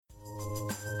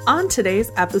On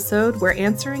today's episode, we're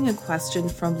answering a question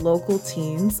from local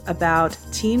teens about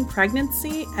teen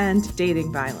pregnancy and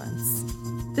dating violence.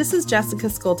 This is Jessica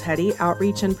Scoltetti,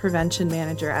 Outreach and Prevention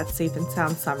Manager at Safe and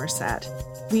Sound Somerset.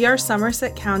 We are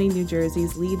Somerset County, New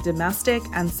Jersey's lead domestic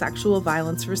and sexual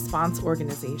violence response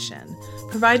organization,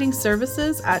 providing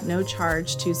services at no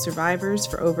charge to survivors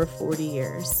for over 40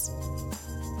 years.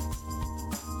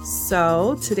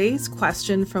 So, today's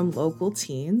question from local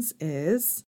teens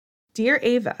is, Dear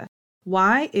Ava,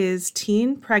 why is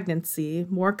teen pregnancy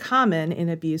more common in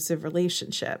abusive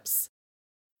relationships?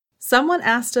 Someone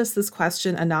asked us this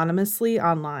question anonymously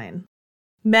online.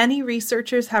 Many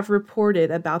researchers have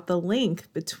reported about the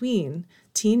link between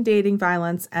teen dating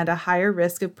violence and a higher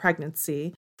risk of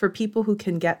pregnancy for people who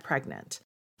can get pregnant.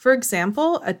 For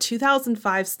example, a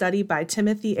 2005 study by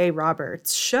Timothy A.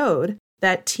 Roberts showed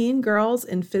that teen girls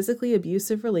in physically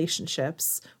abusive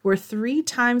relationships were 3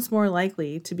 times more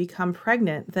likely to become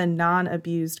pregnant than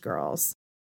non-abused girls.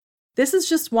 This is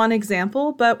just one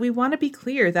example, but we want to be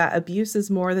clear that abuse is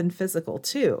more than physical,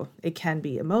 too. It can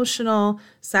be emotional,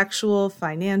 sexual,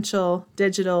 financial,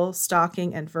 digital,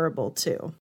 stalking, and verbal,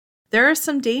 too. There are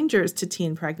some dangers to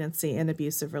teen pregnancy in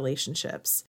abusive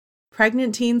relationships.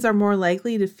 Pregnant teens are more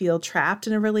likely to feel trapped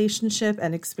in a relationship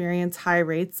and experience high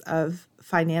rates of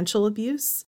financial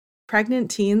abuse. Pregnant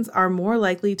teens are more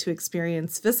likely to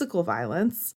experience physical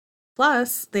violence.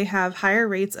 Plus, they have higher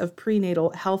rates of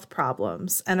prenatal health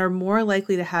problems and are more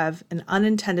likely to have an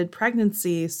unintended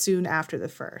pregnancy soon after the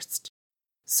first.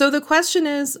 So the question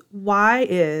is, why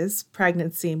is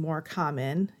pregnancy more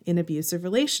common in abusive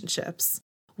relationships?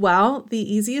 Well,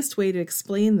 the easiest way to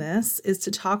explain this is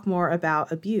to talk more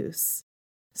about abuse.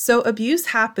 So abuse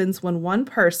happens when one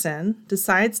person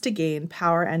decides to gain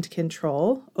power and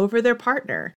control over their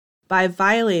partner by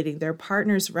violating their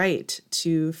partner's right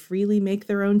to freely make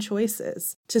their own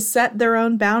choices, to set their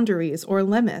own boundaries or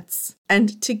limits,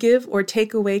 and to give or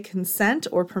take away consent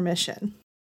or permission.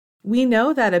 We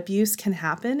know that abuse can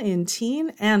happen in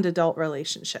teen and adult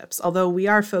relationships, although we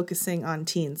are focusing on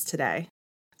teens today.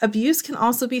 Abuse can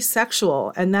also be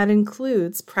sexual, and that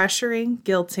includes pressuring,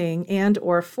 guilting, and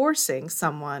or forcing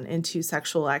someone into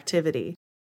sexual activity.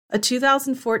 A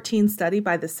 2014 study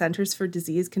by the Centers for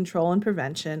Disease Control and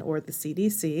Prevention, or the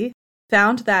CDC,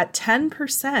 found that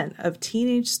 10% of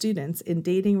teenage students in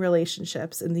dating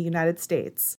relationships in the United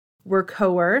States were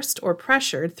coerced or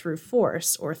pressured through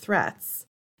force or threats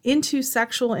into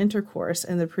sexual intercourse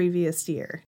in the previous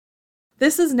year.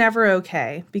 This is never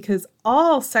okay because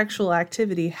all sexual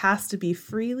activity has to be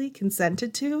freely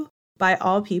consented to by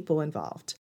all people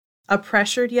involved. A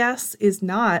pressured yes is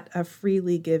not a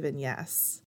freely given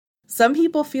yes. Some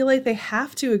people feel like they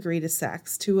have to agree to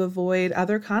sex to avoid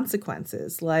other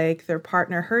consequences, like their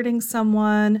partner hurting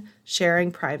someone,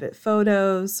 sharing private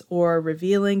photos, or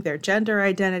revealing their gender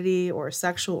identity or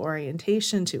sexual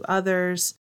orientation to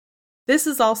others. This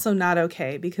is also not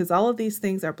okay because all of these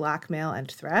things are blackmail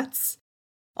and threats.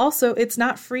 Also, it's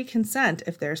not free consent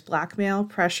if there's blackmail,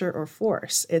 pressure, or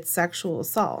force. It's sexual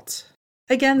assault.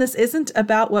 Again, this isn't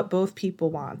about what both people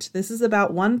want. This is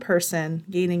about one person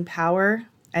gaining power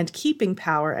and keeping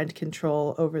power and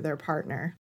control over their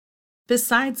partner.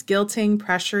 Besides guilting,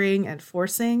 pressuring, and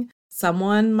forcing,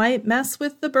 someone might mess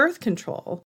with the birth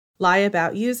control, lie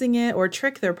about using it, or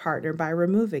trick their partner by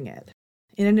removing it.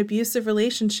 In an abusive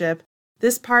relationship,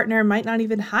 this partner might not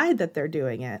even hide that they're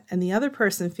doing it, and the other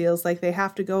person feels like they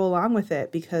have to go along with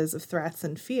it because of threats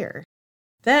and fear.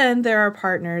 Then there are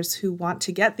partners who want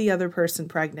to get the other person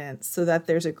pregnant so that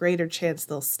there's a greater chance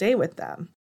they'll stay with them.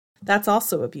 That's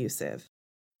also abusive.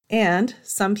 And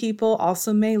some people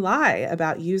also may lie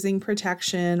about using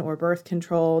protection or birth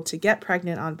control to get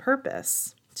pregnant on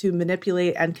purpose, to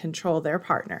manipulate and control their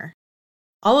partner.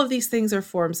 All of these things are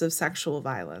forms of sexual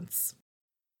violence.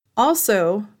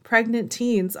 Also, pregnant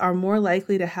teens are more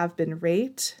likely to have been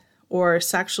raped or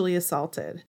sexually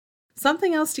assaulted.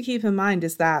 Something else to keep in mind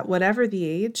is that whatever the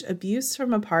age, abuse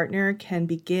from a partner can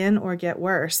begin or get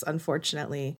worse,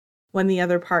 unfortunately, when the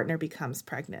other partner becomes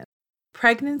pregnant.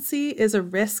 Pregnancy is a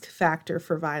risk factor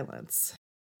for violence.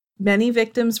 Many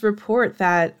victims report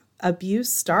that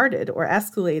abuse started or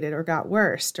escalated or got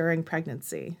worse during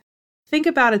pregnancy. Think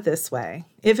about it this way.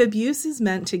 If abuse is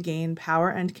meant to gain power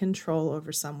and control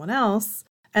over someone else,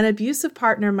 an abusive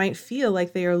partner might feel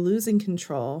like they are losing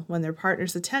control when their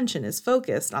partner's attention is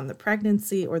focused on the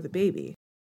pregnancy or the baby.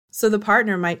 So the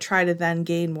partner might try to then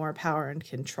gain more power and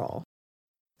control.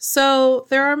 So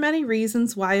there are many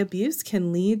reasons why abuse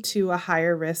can lead to a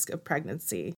higher risk of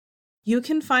pregnancy. You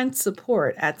can find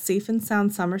support at Safe and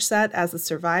Sound Somerset as a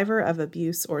survivor of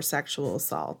abuse or sexual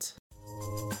assault.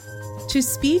 To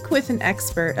speak with an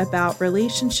expert about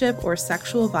relationship or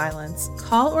sexual violence,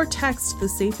 call or text the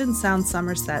Safe and Sound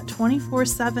Somerset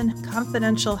 24/7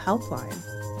 confidential helpline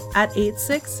at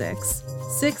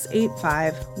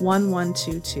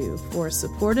 866-685-1122 for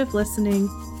supportive listening,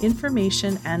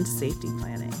 information, and safety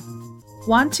planning.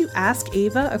 Want to ask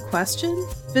Ava a question?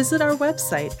 Visit our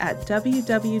website at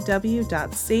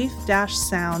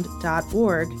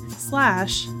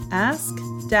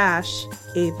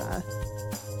www.safe-sound.org/ask-ava.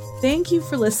 Thank you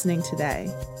for listening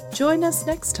today. Join us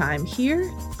next time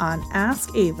here on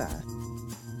Ask Ava.